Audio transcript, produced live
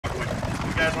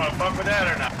guys want to fuck with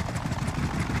that or not?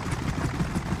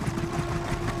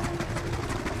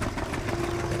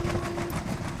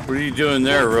 What are you doing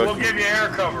there, Rookie? We'll give you air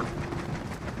cover.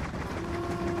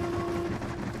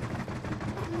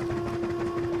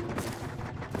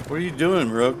 What are you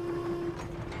doing, Rook?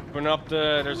 Open up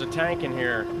the. There's a tank in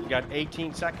here. You got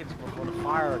 18 seconds before the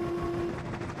fire.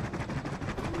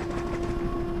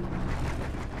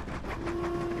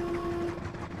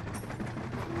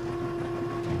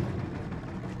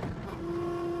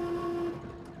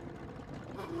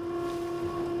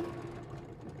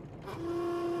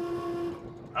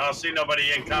 I don't see nobody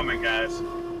incoming, guys.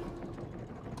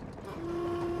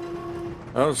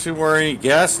 I don't see where any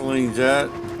gasoline's at.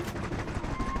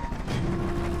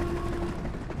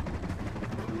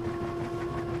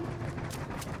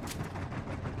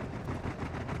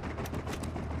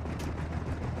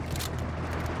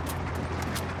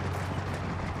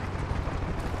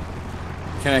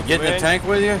 Can I get in the tank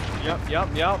with you?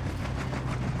 Yep.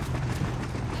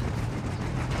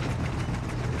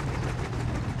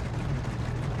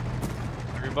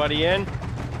 Everybody in?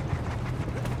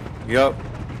 Yep.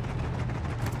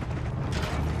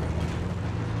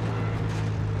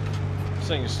 This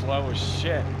thing is slow as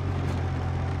shit.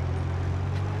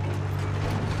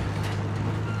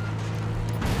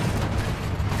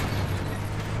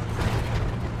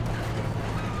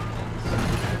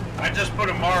 I just put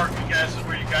a mark. You guys, is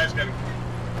where you guys got to.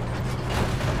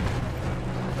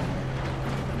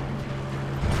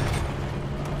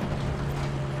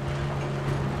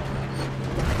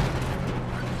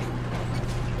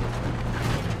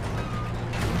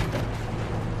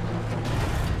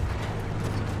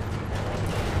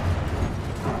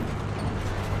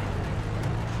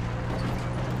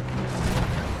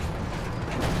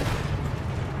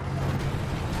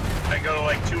 I go to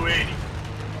like 280.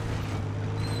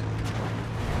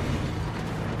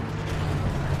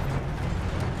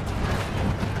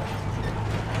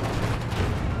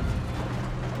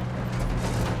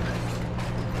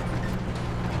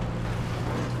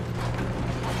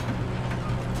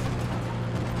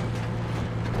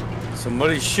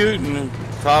 Somebody's shooting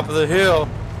top of the hill.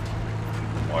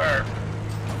 Where?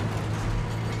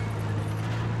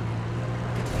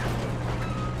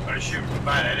 I'm shooting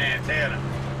by that antenna.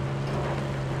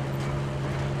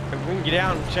 If we can get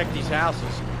out and check these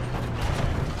houses.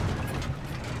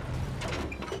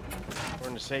 We're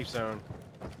in the safe zone.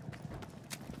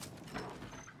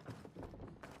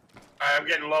 I'm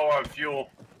getting low on fuel.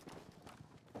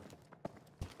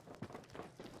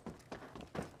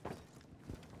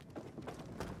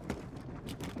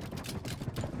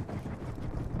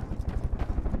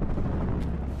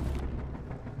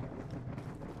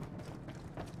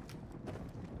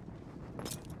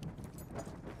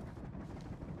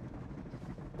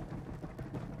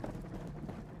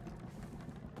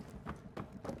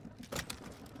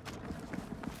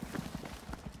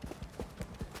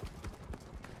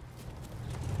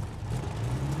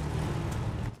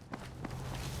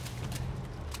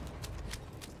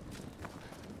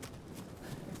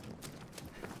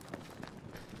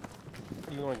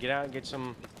 You want to get out and get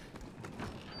some?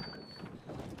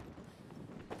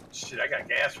 Shit, I got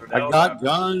gas for that. I got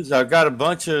guns. I've got a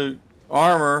bunch of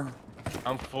armor.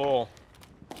 I'm full.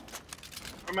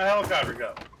 Where'd my helicopter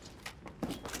go?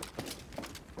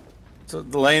 It's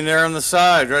laying there on the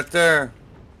side, right there.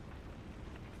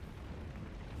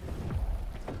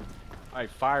 All right,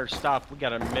 fire stop. We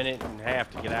got a minute and a half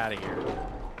to get out of here.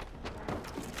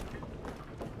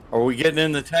 Are we getting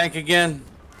in the tank again?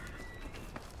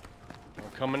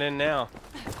 We're coming in now.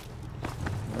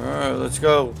 All right, let's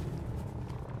go.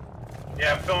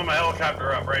 Yeah, I'm filling my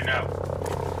helicopter up right now.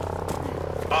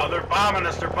 Oh, they're bombing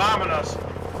us. They're bombing us.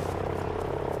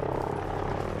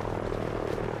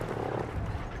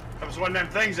 That was one of them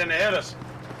things and they hit us.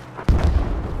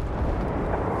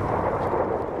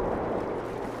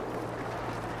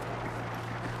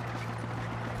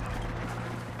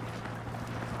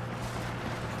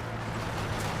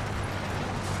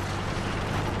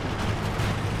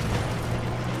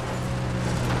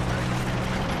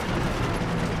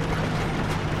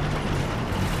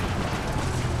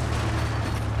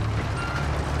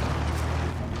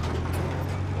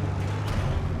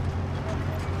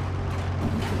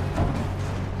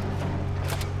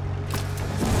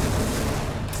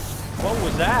 What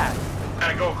was that?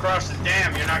 Gotta go across the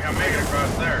dam. You're not gonna make it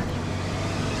across there.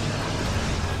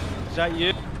 Is that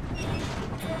you?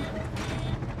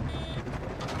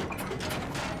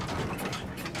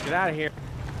 Get out of here.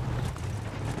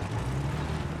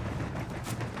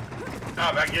 Oh,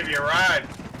 if I give you a ride.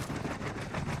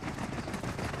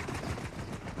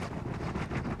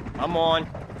 I'm on.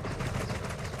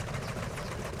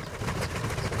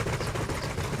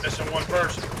 missing one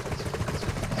person.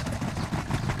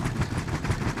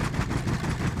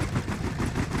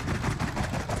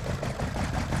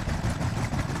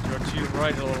 Go to your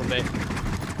right a little bit.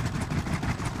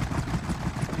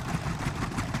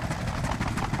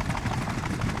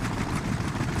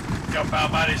 Jump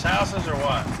out by these houses or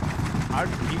what? I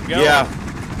keep going. Yeah.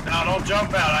 No, don't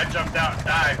jump out. I jumped out and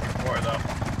died before, though.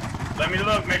 Let me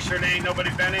look, make sure there ain't nobody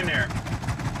been in here.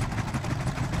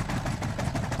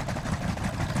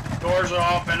 Doors are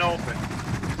off and open.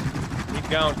 Keep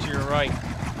going to your right.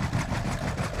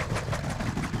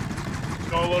 Let's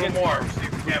go a little more. See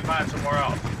if we can't find somewhere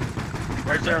else.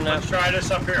 Right there on that. Let's try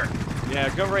this up here.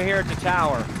 Yeah, go right here at the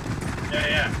tower.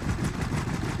 Yeah.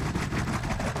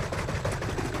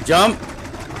 Jump.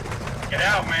 Get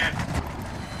out, man.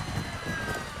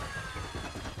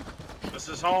 This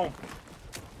is home.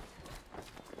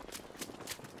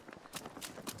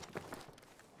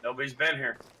 Nobody's been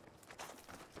here.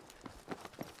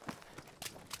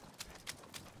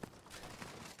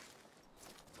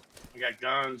 I got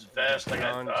guns, vest. I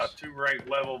got 2 rank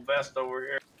level vest over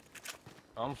here.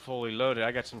 I'm fully loaded.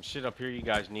 I got some shit up here you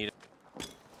guys need.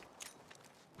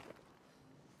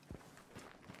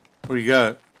 What do you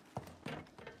got?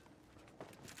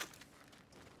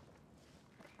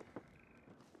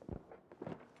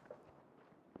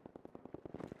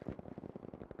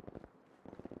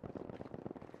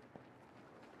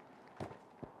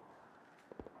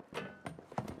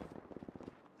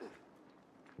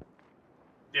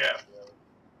 Yeah.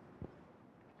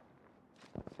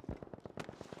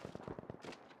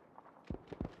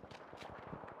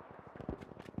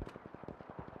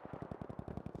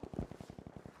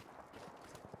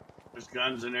 There's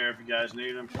guns in there if you guys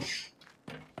need them.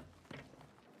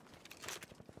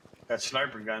 Got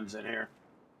sniper guns in here.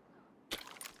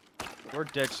 We're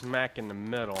dead smack in the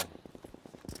middle.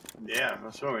 Yeah,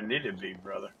 that's where we need to be,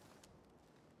 brother.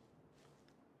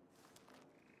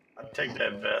 I'd take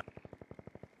that bet.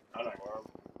 I don't know.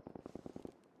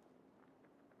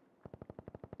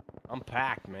 I'm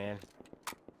packed, man.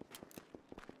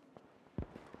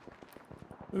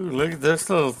 Ooh, look at this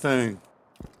little thing.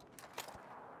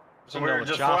 So we were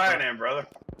just flying in, brother.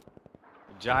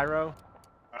 Gyro?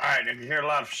 Alright, I can hear a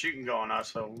lot of shooting going on,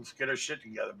 so let's get our shit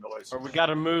together, boys. Or we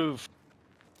gotta move.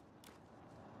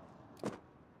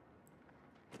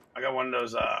 I got one of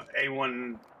those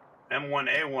M1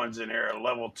 A1s in here at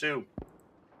level 2.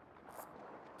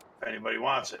 If anybody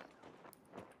wants it.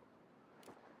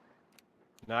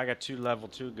 Now I got 2 level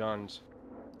 2 guns.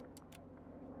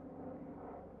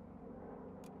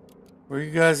 Where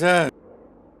you guys at?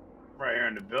 Right here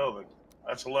in the building.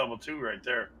 That's a level 2 right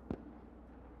there.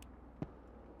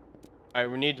 Alright,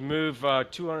 we need to move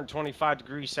 225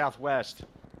 degrees southwest.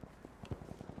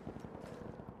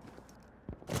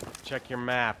 Check your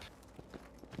map.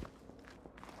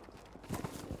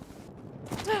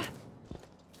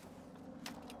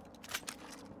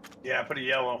 Yeah, put a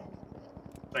yellow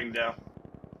thing down.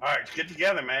 Alright, get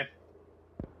together, man.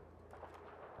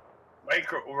 Wait,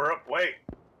 we're up, wait.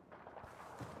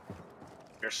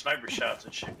 There's sniper shots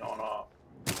and shit going off.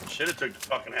 Should've took the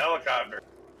fucking helicopter.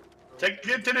 Get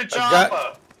to the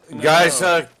chopper! Guys,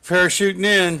 parachuting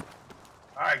in.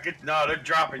 Alright, no, they're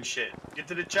dropping shit. Get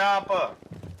to the chopper!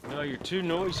 No, you're too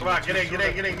noisy. Come on, get in. You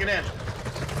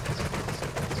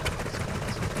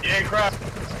ain't crap.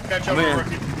 Catch up,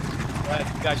 rookie. Alright,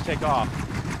 you guys take off.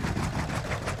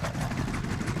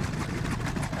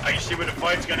 Oh, you see where the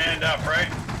fight's gonna end up, right?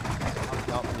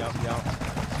 Yup.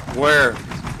 Where?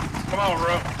 Come on,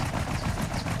 Roof.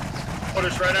 Put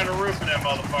us right on the roof of that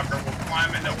motherfucker. We'll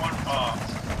climb into one,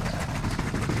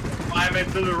 climb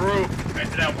into the roof,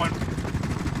 into that one.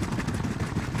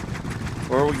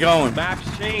 Where are we going? The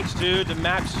map's changed, dude. The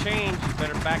map's changed. You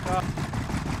better back up.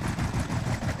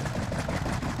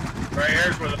 Right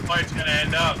here's where the fight's gonna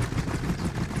end up.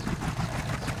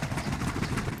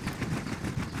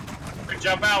 We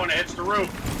jump out when it hits the roof.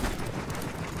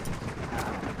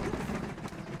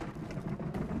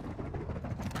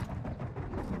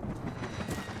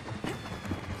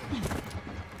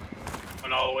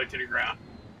 Went all the way to the ground.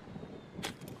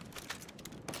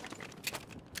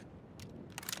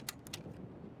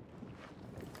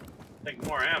 Take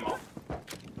more ammo.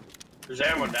 There's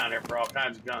ammo down here for all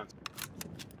kinds of guns.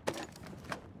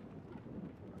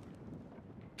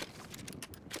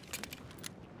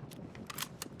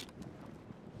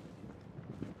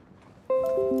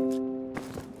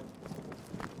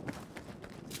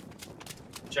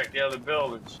 Check the other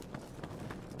buildings.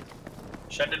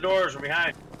 Shut the doors, we're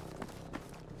behind.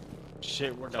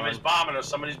 Shit, we're done. Somebody's bombing us,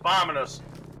 somebody's bombing us.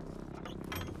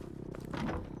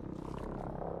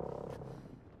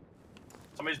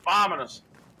 Somebody's bombing us.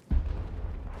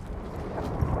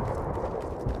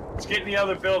 Let's get in the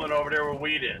other building over there where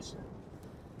weed is.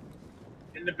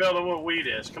 In the building where weed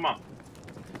is. Come on.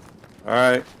 All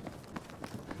right.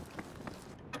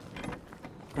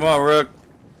 Come on, Rook.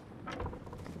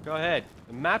 Go ahead.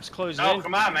 The map's closed Oh, in.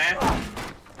 come on, man.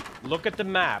 Look at the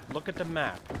map. Look at the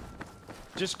map.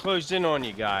 Just closed in on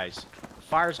you guys.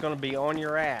 Fire's gonna be on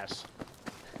your ass.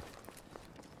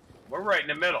 We're right in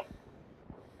the middle.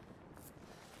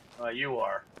 You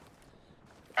are.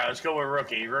 All right, let's go with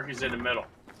Rookie. Rookie's in the middle.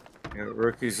 Yeah,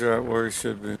 Rookie's right where he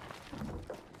should be.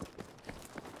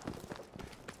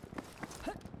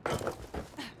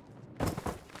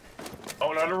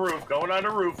 Going on the roof. Going on the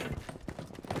roof.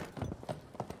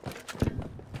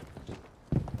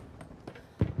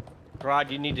 Rod,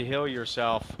 you need to heal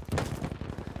yourself.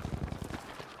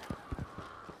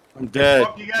 I'm dead.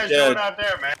 What the fuck you guys doing out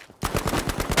there, man?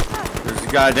 There's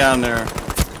a guy down there.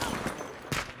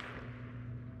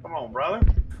 Come on, brother.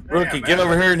 Rookie, Damn, get man.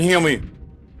 over here and heal me.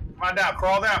 Come on down.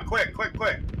 Crawl down. Quick, quick,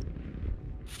 quick.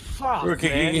 Fuck, Rookie,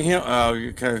 man. you can heal. Oh,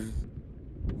 you can.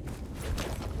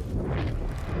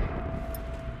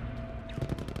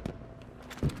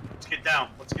 Let's get down.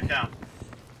 Let's get down.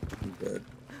 I'm dead.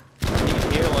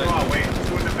 Heal it. Come on, wait. Let's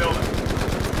go in the building.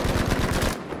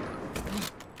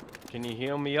 Can you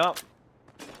heal me up?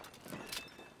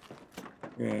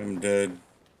 Yeah, I'm dead.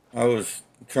 I was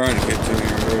trying to get to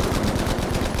you, Rook.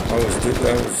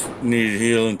 I was needed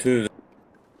healing too.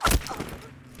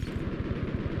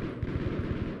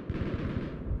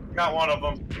 Got one of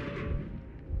them.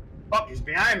 Fuck, he's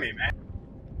behind me, man.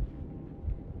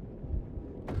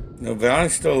 No,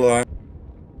 Valley's still alive.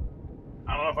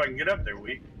 I don't know if I can get up there,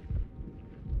 weak.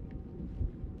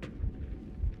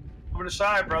 Over the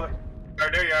side, brother.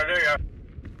 There you are, there you are.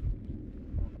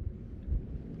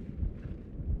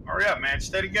 Hurry up, man.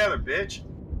 Stay together, bitch.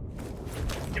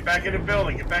 Get back in the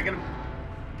building. Get back in the...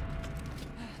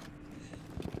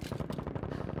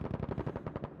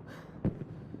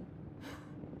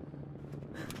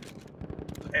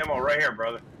 Ammo right here,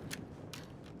 brother.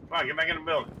 Come on, get back in the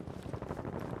building.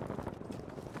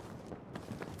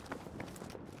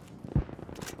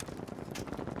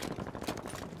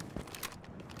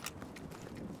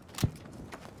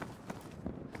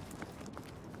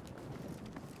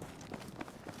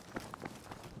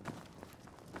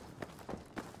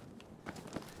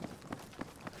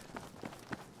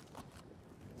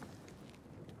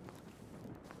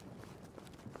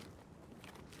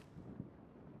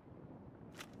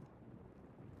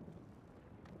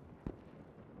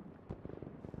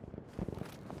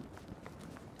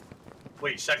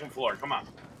 Wait, second floor. Come on.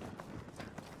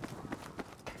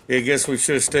 Yeah, I guess we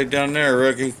should have stayed down there,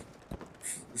 Rookie.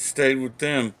 Stayed with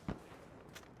them.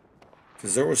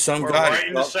 Because there was some We're guy. right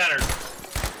in the center.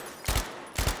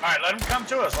 All right, let him come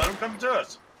to us. Let him come to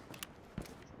us.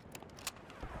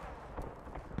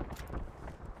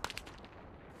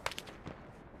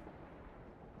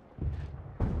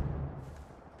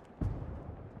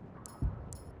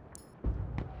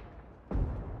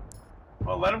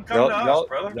 Well, let him come to us,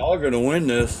 brother. Y'all are going to win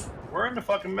this. We're in the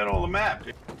fucking middle of the map,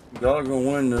 dude. Y'all are going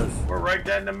to win this. We're right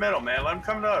dead in the middle, man. Let them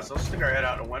come to us. Let's stick our head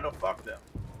out the window. Fuck them.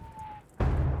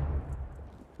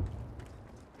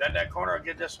 Got that corner, I'll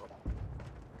get this one.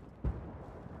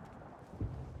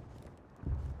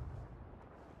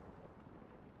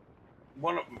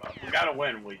 We gotta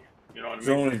win, you know what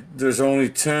I mean? There's only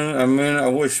 10. I mean, I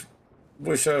wish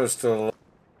I was still alive.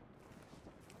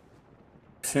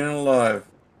 10 alive.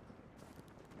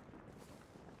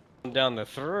 Down to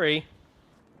 3.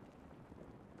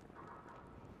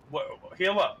 What,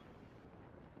 heal up.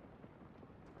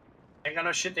 Ain't got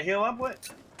no shit to heal up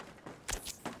with.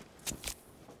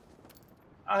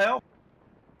 I'll help.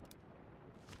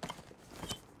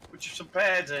 Put you some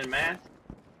pads in, man.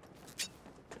 Put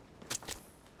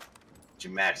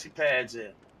your maxi pads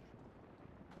in.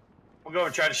 We'll go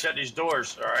and try to shut these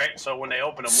doors, all right? So when they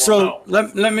open them, we'll know.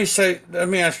 let me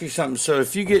ask you something. So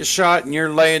if you get shot and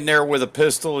you're laying there with a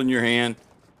pistol in your hand,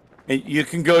 and you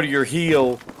can go to your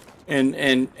heel, and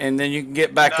then you can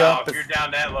get back up. If you're down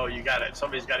that low, you got it.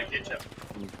 Somebody's got to get you.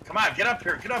 Come on, get up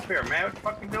here, man. What you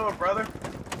fucking doing, brother?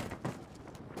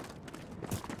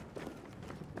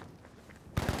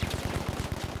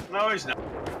 No, he's not.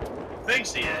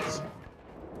 Thinks he is.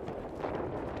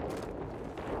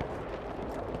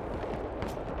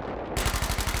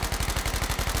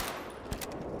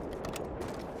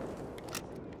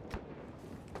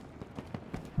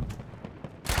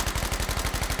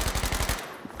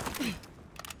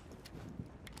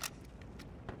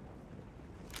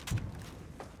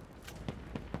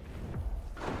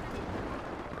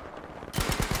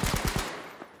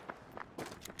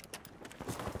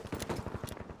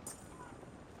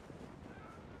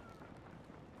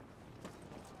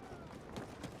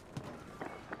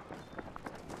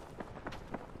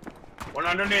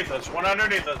 One underneath us. One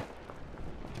underneath us.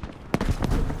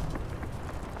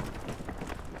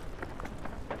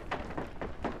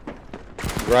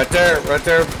 Right there, right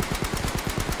there.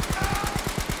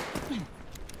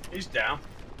 He's down.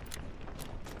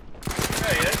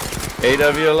 There he is. 8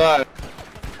 of you alive.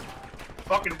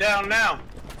 Fucking down now.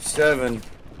 7.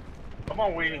 Come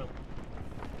on, Weenie.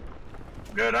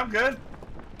 I'm good, I'm good.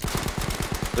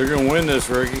 They're gonna win this,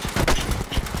 Ricky.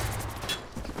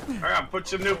 Alright, I'm put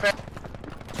some new pants.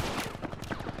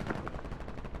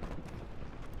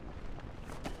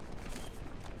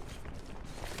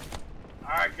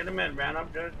 Alright, get him in, man. I'm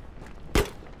good.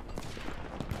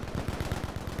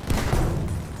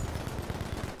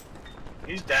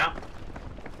 He's down.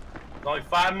 There's only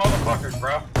 5 motherfuckers,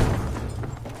 bro.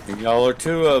 And y'all are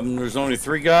 2 of them. There's only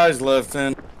 3 guys left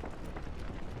in.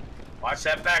 Watch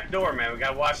that back door, man. We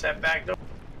gotta watch that back door.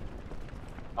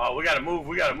 Oh, we gotta move.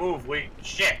 We gotta move.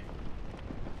 Shit.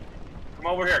 Come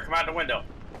over here. Come out the window.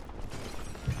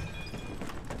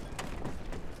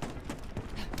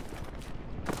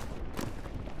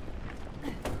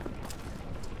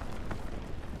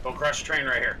 Go across the train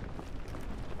right here.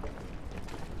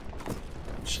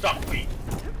 Stuck me.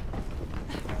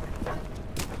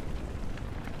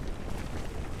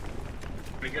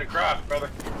 Let me get across,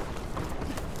 brother.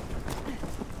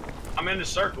 I'm in the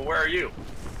circle. Where are you?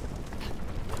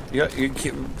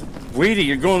 Weedy,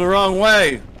 you're going the wrong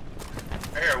way.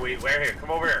 Here, Where here?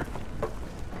 Come over here.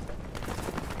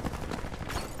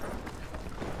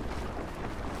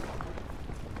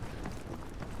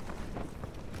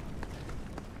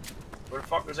 Where the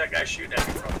fuck was that guy shooting at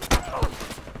me from? Oh.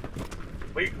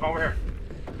 Wait, come over here.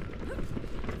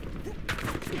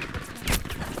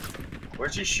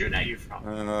 Where's he shooting at you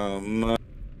from?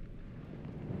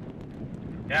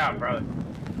 Yeah, brother.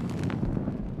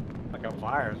 Like a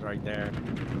fire's right there.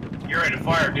 You're ready to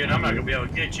fire, dude. I'm not gonna be able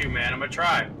to get you, man. I'm gonna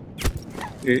try.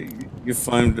 You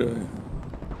find.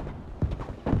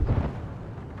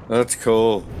 That's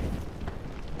cool.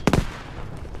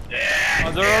 Yeah.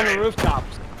 Oh, they're on the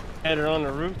rooftops. Yeah, they're on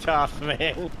the rooftops,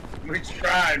 man. We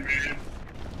tried, man.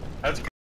 That's